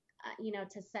hour,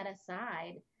 to set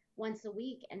aside once a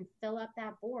week and fill up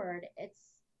that board,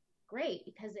 it's great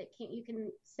because you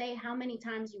can say how many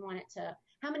pins you want it to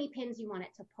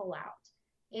pull out,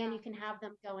 and you can have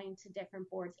them going to different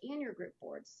boards and your group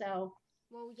boards. So,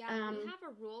 we have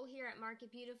a rule here at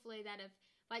Market Beautifully that if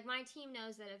Like my team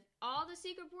knows that if all the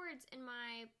secret boards in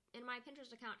my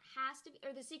Pinterest account has to be,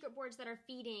 or the secret boards that are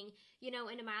feeding,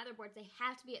 into my other boards, they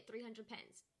have to be at 300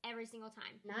 pins every single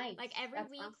time. Nice. Like every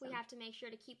That's week awesome. we have to make sure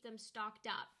to keep them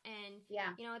stocked up. And,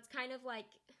 yeah, it's kind of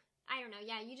like, I don't know.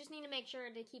 Yeah, you just need to make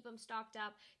sure to keep them stocked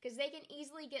up because they can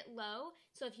easily get low.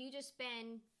 So if you just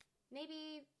spend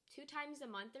maybe 2 times a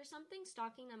month or something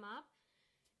stocking them up,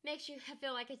 makes you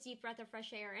feel like a deep breath of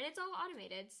fresh air. And it's all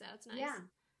automated, so it's nice.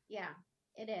 Yeah,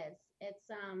 it is.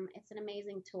 It's an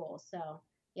amazing tool. So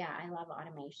yeah, I love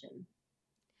automation.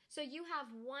 So you have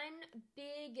one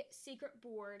big secret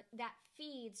board that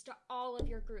feeds to all of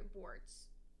your group boards.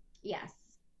 Yes.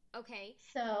 Okay.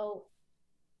 So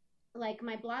like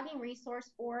my blogging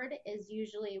resource board is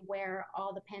usually where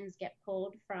all the pins get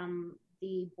pulled from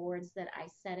the boards that I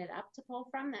set it up to pull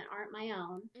from that aren't my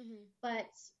own. Mm-hmm. But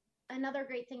another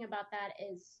great thing about that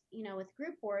is, with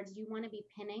group boards, you want to be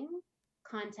pinning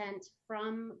content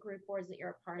from group boards that you're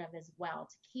a part of as well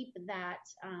to keep that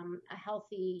a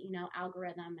healthy,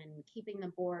 algorithm and keeping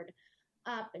the board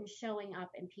up and showing up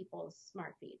in people's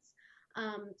smart feeds.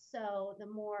 So the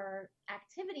more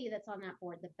activity that's on that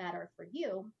board, the better for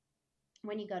you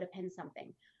when you go to pin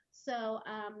something. So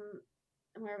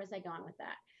where was I going with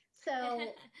that? So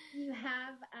you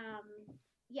have,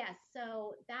 yes,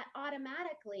 so that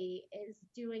automatically is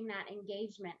doing that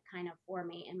engagement kind of for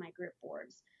me in my group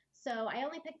boards. So I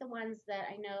only pick the ones that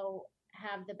I know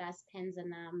have the best pins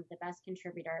in them, the best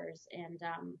contributors, and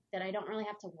that I don't really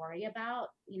have to worry about,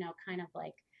 kind of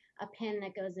like a pin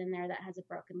that goes in there that has a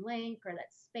broken link or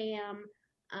that's spam.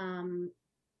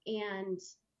 And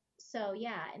so,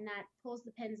 yeah, and that pulls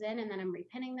the pins in and then I'm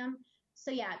repinning them. So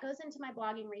yeah, it goes into my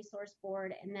blogging resource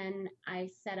board and then I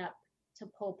set up to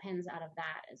pull pins out of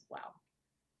that as well,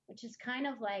 which is kind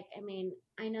of like,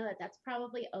 I know that that's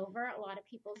probably over a lot of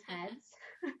people's heads.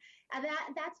 And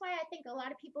that's why I think a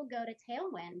lot of people go to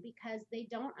Tailwind because they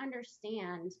don't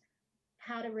understand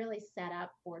how to really set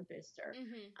up Board Booster.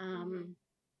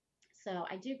 So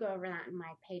I do go over that in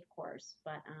my paid course,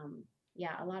 but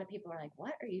yeah, a lot of people are like,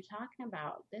 what are you talking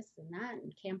about? This and that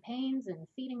and campaigns and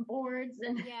feeding boards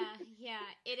and yeah,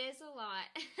 it is a lot.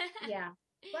 Yeah.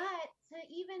 But to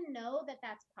even know that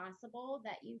that's possible,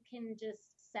 that you can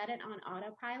just set it on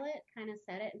autopilot, kind of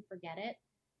set it and forget it,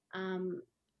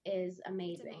 is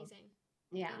amazing. It's amazing.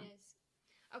 Yeah. It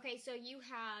is. Okay, so you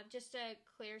have, just to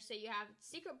clear, so you have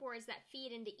secret boards that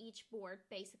feed into each board,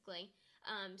 basically.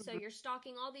 So you're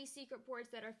stocking all these secret boards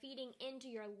that are feeding into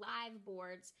your live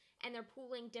boards, and they're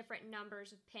pulling different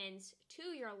numbers of pins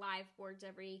to your live boards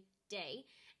every day.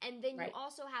 And then you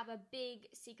also have a big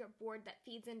secret board that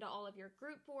feeds into all of your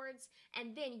group boards,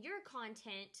 and then your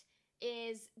content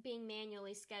is being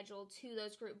manually scheduled to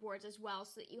those group boards as well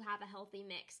so that you have a healthy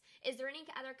mix. Is there any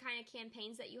other kind of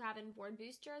campaigns that you have in Board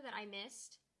Booster that I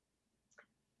missed?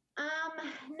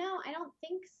 No, I don't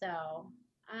think so.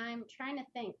 I'm trying to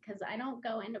think because I don't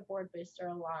go into Board Booster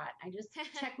a lot. I just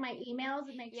check my emails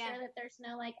and make sure that there's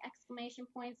no like exclamation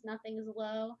points, nothing is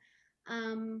low.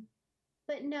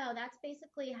 But no, that's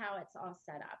basically how it's all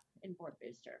set up in Board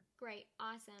Booster. Great.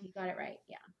 Awesome. You got it right.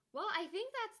 Yeah. Well, I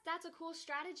think that's a cool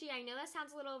strategy. I know that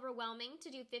sounds a little overwhelming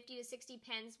to do 50 to 60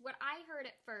 pins. What I heard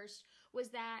at first was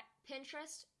that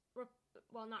Pinterest,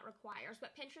 well, not requires,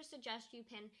 but Pinterest suggests you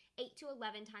pin 8 to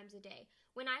 11 times a day.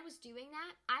 When I was doing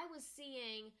that, I was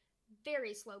seeing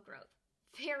very slow growth.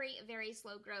 Very, very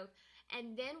slow growth.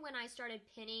 And then when I started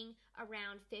pinning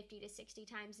around 50 to 60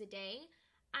 times a day,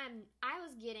 I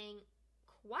was getting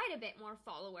quite a bit more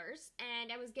followers,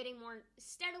 and I was getting more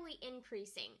steadily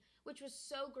increasing, which was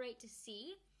so great to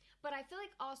see. But I feel like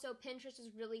also Pinterest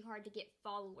is really hard to get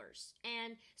followers.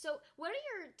 And so what are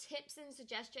your tips and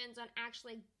suggestions on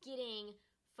actually getting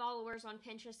followers on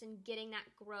Pinterest and getting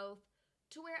that growth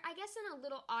to where, I guess, in a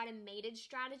little automated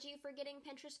strategy for getting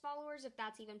Pinterest followers, if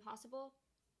that's even possible?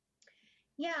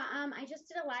 Yeah, I just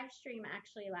did a live stream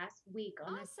actually last week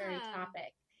on this very topic.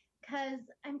 Because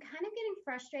I'm kind of getting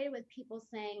frustrated with people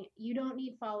saying, you don't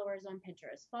need followers on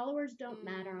Pinterest. Followers don't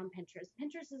matter on Pinterest.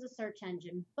 Pinterest is a search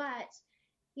engine, but,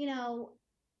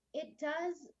 it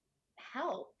does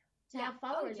help to have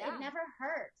followers. It never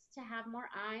hurts to have more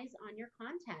eyes on your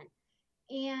content.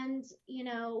 And,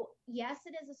 yes,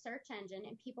 it is a search engine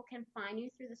and people can find you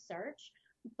through the search,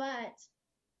 but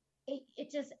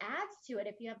it just adds to it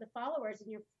if you have the followers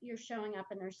and you're showing up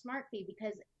in their smart feed,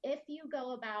 because if you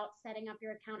go about setting up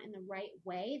your account in the right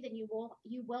way, then you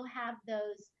will have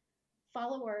those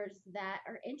followers that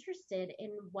are interested in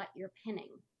what you're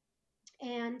pinning.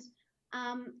 And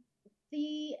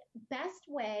the best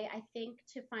way, I think,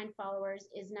 to find followers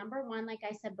is, number one, like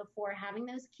I said before, having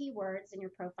those keywords in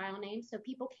your profile name so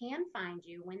people can find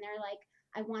you when they're like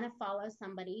I want to follow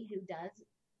somebody who does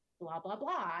blah, blah,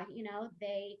 blah.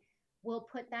 They will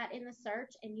put that in the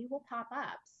search and you will pop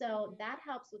up. So that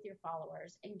helps with your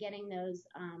followers and getting those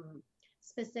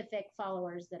specific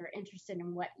followers that are interested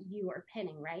in what you are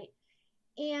pinning, right?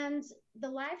 And the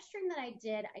live stream that I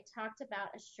did, I talked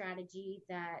about a strategy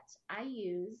that I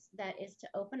use that is to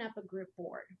open up a group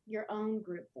board, your own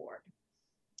group board.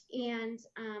 And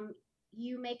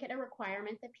you make it a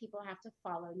requirement that people have to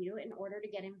follow you in order to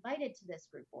get invited to this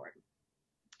group board.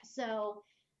 So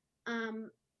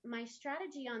my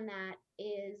strategy on that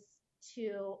is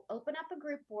to open up a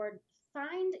group board,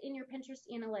 find in your Pinterest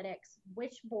analytics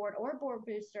which board, or Board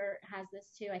Booster has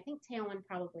this too. I think Tailwind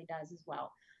probably does as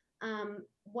well.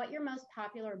 What your most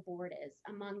popular board is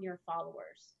among your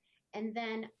followers, and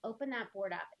then open that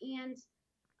board up. And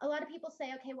a lot of people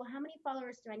say, okay, well, how many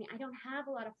followers do I need? I don't have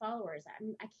a lot of followers.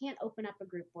 I can't open up a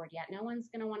group board yet. No one's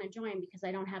going to want to join because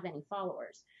I don't have any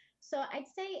followers. So I'd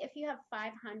say if you have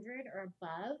 500 or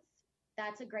above,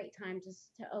 that's a great time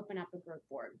just to open up a group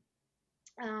board.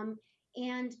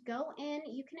 And go in,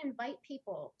 you can invite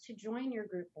people to join your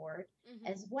group board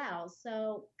as well.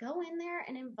 So go in there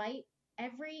and invite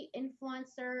every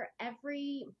influencer,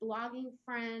 every blogging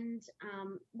friend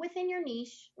within your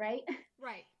niche, right?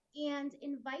 Right. And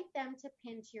invite them to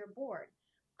pin to your board.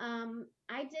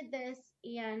 I did this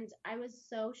and I was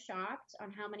so shocked on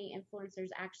how many influencers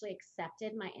actually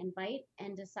accepted my invite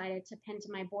and decided to pin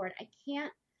to my board.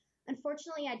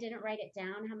 Unfortunately, I didn't write it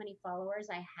down how many followers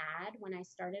I had when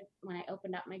I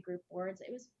opened up my group boards.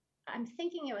 I'm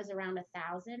thinking it was around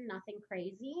 1,000, nothing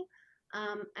crazy.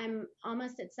 I'm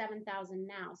almost at 7,000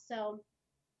 now. So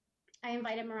I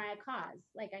invited Mariah Cause,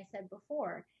 like I said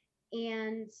before,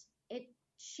 and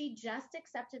she just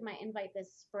accepted my invite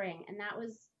this spring. And that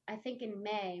was, I think in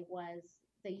May was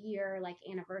the year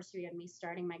anniversary of me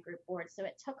starting my group board. So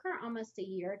it took her almost a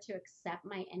year to accept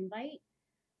my invite,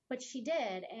 but she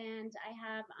did. And I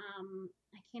have,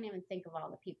 I can't even think of all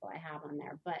the people I have on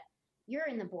there, but you're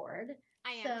in the board.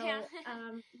 I am.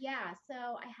 So, yeah. So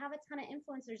I have a ton of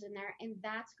influencers in there, and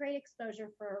that's great exposure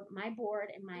for my board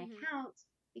and my account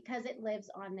because it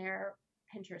lives on their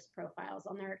Pinterest profiles,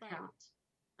 on their account. Right.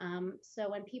 So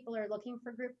when people are looking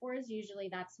for group boards, usually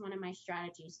that's one of my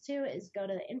strategies too, is go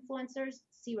to the influencers,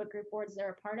 see what group boards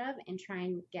they're a part of, and try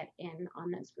and get in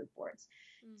on those group boards.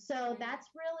 So that's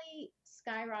really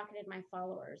skyrocketed my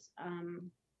followers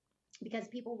because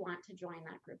people want to join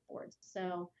that group board.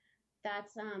 So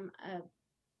that's a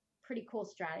pretty cool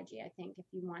strategy, I think, if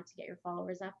you want to get your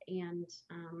followers up. And,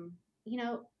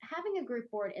 having a group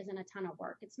board isn't a ton of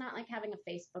work. It's not like having a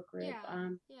Facebook group.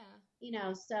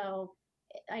 So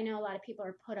I know a lot of people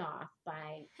are put off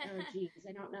by, oh, geez,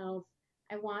 I don't know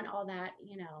if I want all that,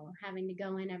 having to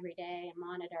go in every day and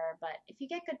monitor. But if you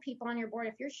get good people on your board,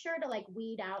 if you're sure to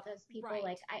weed out those people,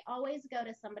 I always go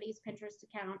to somebody's Pinterest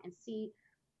account and see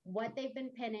what they've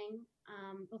been pinning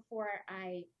before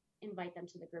I invite them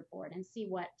to the group board and see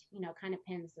what, kind of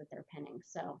pins that they're pinning.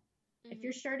 So if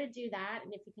you're sure to do that,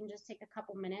 and if you can just take a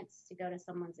couple minutes to go to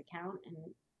someone's account, and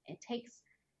it takes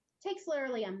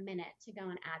literally a minute to go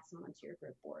and add someone to your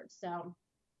group board. So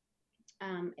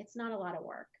it's not a lot of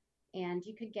work, and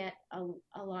you could get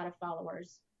a lot of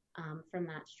followers from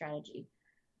that strategy.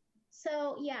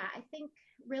 So yeah, I think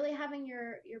really having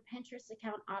your Pinterest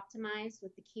account optimized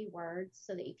with the keywords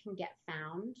so that you can get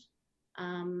found,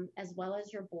 as well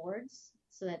as your boards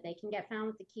so that they can get found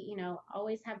with the key,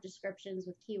 always have descriptions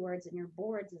with keywords in your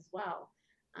boards as well,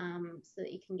 so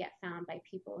that you can get found by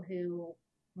people who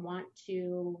want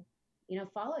to,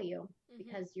 follow you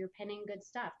because you're pinning good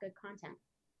stuff, good content.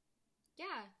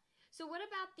 Yeah. So what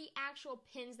about the actual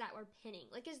pins that we're pinning?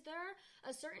 Is there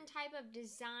a certain type of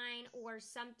design or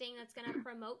something that's going to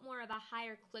promote more of a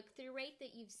higher click-through rate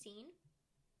that you've seen?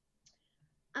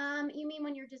 You mean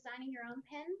when you're designing your own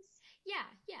pins? Yeah.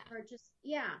 Or just,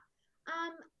 yeah.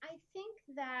 I think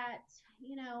that,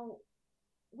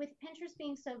 with Pinterest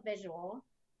being so visual,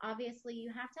 obviously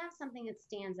you have to have something that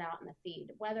stands out in the feed,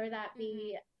 whether that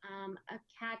be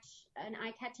an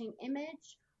eye-catching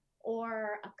image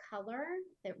or a color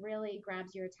that really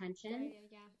grabs your attention.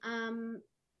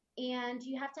 And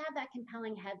you have to have that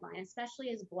compelling headline,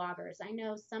 especially as bloggers. I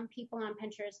know some people on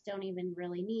Pinterest don't even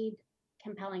really need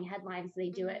compelling headlines. They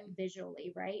do it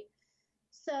visually, right?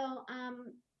 So,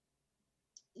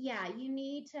 you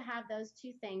need to have those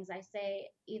two things. I say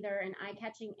either an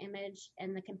eye-catching image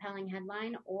and the compelling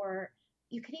headline, or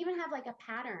you could even have a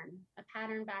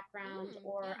pattern background,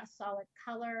 or a solid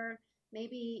color,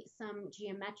 maybe some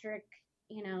geometric,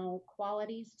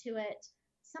 qualities to it,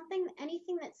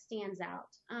 anything that stands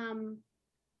out.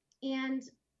 And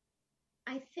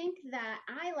I think that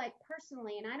I like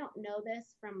personally, and I don't know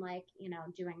this from like,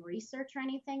 doing research or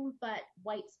anything, but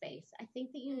white space. I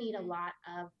think that you need a lot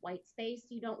of white space.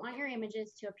 You don't want your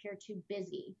images to appear too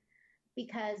busy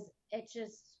because it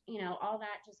just, all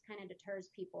that just kind of deters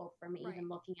people from even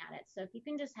looking at it. So if you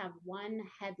can just have one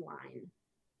headline,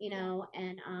 and,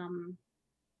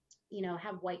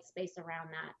 have white space around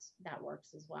that, that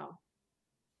works as well.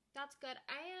 That's good.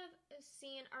 I have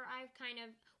seen, or I've kind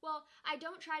of, well, I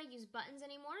don't try to use buttons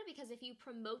anymore because if you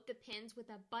promote the pins with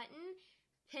a button,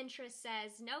 Pinterest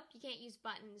says, nope, you can't use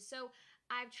buttons. So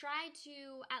I've tried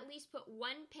to at least put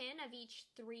one pin of each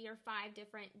 3 or 5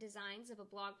 different designs of a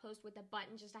blog post with a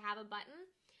button just to have a button.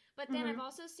 But then I've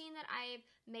also seen that I've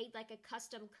made like a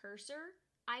custom cursor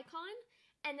icon.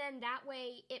 And then that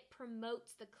way it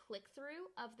promotes the click-through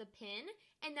of the pin.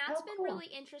 And that's been really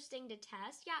interesting to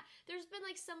test. Yeah, there's been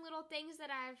like some little things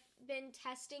that I've been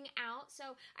testing out.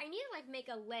 So I need to like make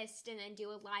a list and then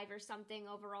do a live or something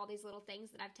over all these little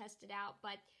things that I've tested out.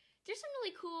 But there's some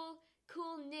really cool,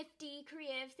 nifty,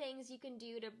 creative things you can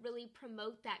do to really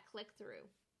promote that click-through.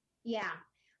 Yeah.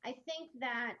 I think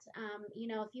that,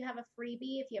 if you have a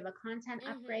freebie, if you have a content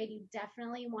upgrade, you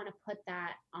definitely want to put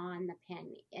that on the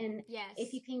pin. And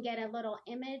if you can get a little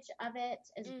image of it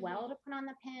as well to put on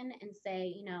the pin and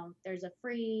say, there's a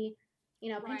free,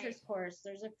 Pinterest course,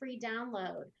 there's a free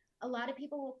download. A lot of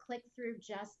people will click through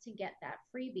just to get that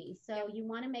freebie. So you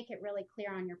want to make it really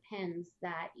clear on your pins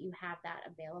that you have that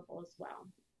available as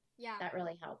well. Yeah. That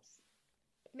really helps.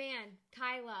 Man,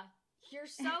 Kyla, you're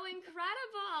so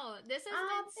incredible. This has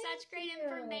been such great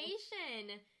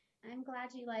information. I'm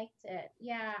glad you liked it.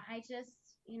 Yeah, I just,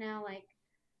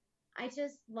 I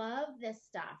just love this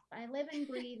stuff. I live and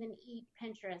breathe and eat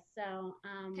Pinterest. So,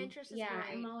 Pinterest is great.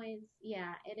 I'm always,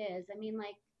 it is. I mean,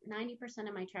 like 90%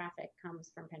 of my traffic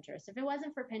comes from Pinterest. If it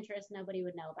wasn't for Pinterest, nobody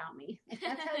would know about me. Like,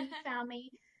 that's how you found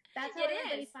me. That's how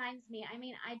everybody finds me. I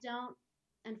mean,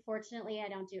 unfortunately, I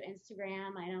don't do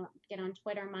Instagram. I don't get on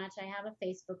Twitter much. I have a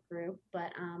Facebook group,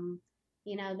 but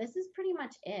this is pretty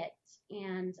much it,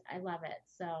 and I love it.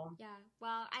 So yeah,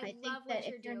 well, I love what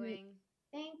you're doing.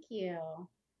 Thank you.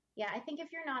 Yeah, I think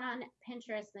if you're not on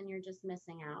Pinterest, then you're just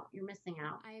missing out. You're missing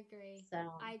out. I agree.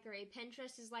 So I agree.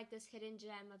 Pinterest is like this hidden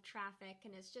gem of traffic,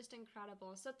 and it's just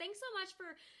incredible. So thanks so much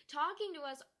for talking to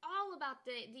us all about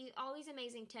all these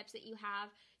amazing tips that you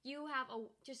have. You have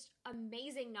just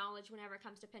amazing knowledge whenever it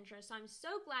comes to Pinterest. So I'm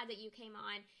so glad that you came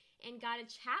on and got to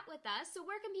chat with us. So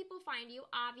where can people find you?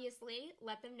 Obviously,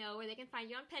 let them know where they can find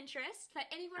you on Pinterest. But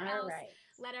anywhere else,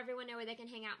 let everyone know where they can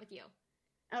hang out with you.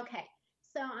 Okay.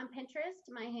 So on Pinterest,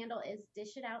 my handle is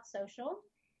Dish It Out Social,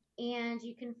 and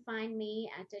you can find me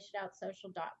at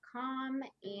dishitoutsocial.com,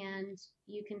 and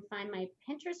you can find my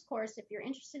Pinterest course if you're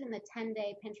interested in the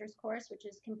 10-day Pinterest course, which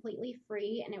is completely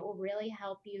free, and it will really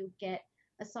help you get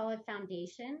a solid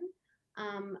foundation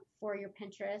for your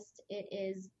Pinterest. It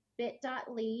is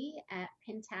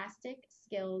bit.ly/Pintastic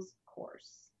Skills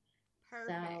Course. Perfect.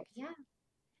 So, yeah.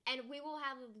 And we will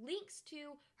have links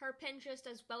to her Pinterest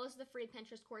as well as the free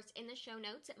Pinterest course in the show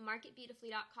notes at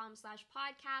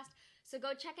marketbeautifully.com/podcast. So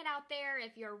go check it out there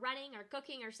if you're running or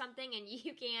cooking or something and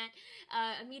you can't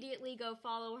immediately go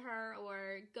follow her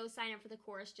or go sign up for the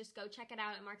course. Just go check it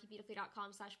out at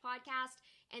marketbeautifully.com/podcast,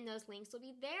 and those links will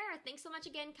be there. Thanks so much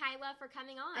again, Kyla, for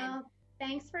coming on.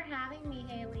 Thanks for having me,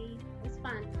 Haley. It was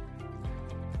fun.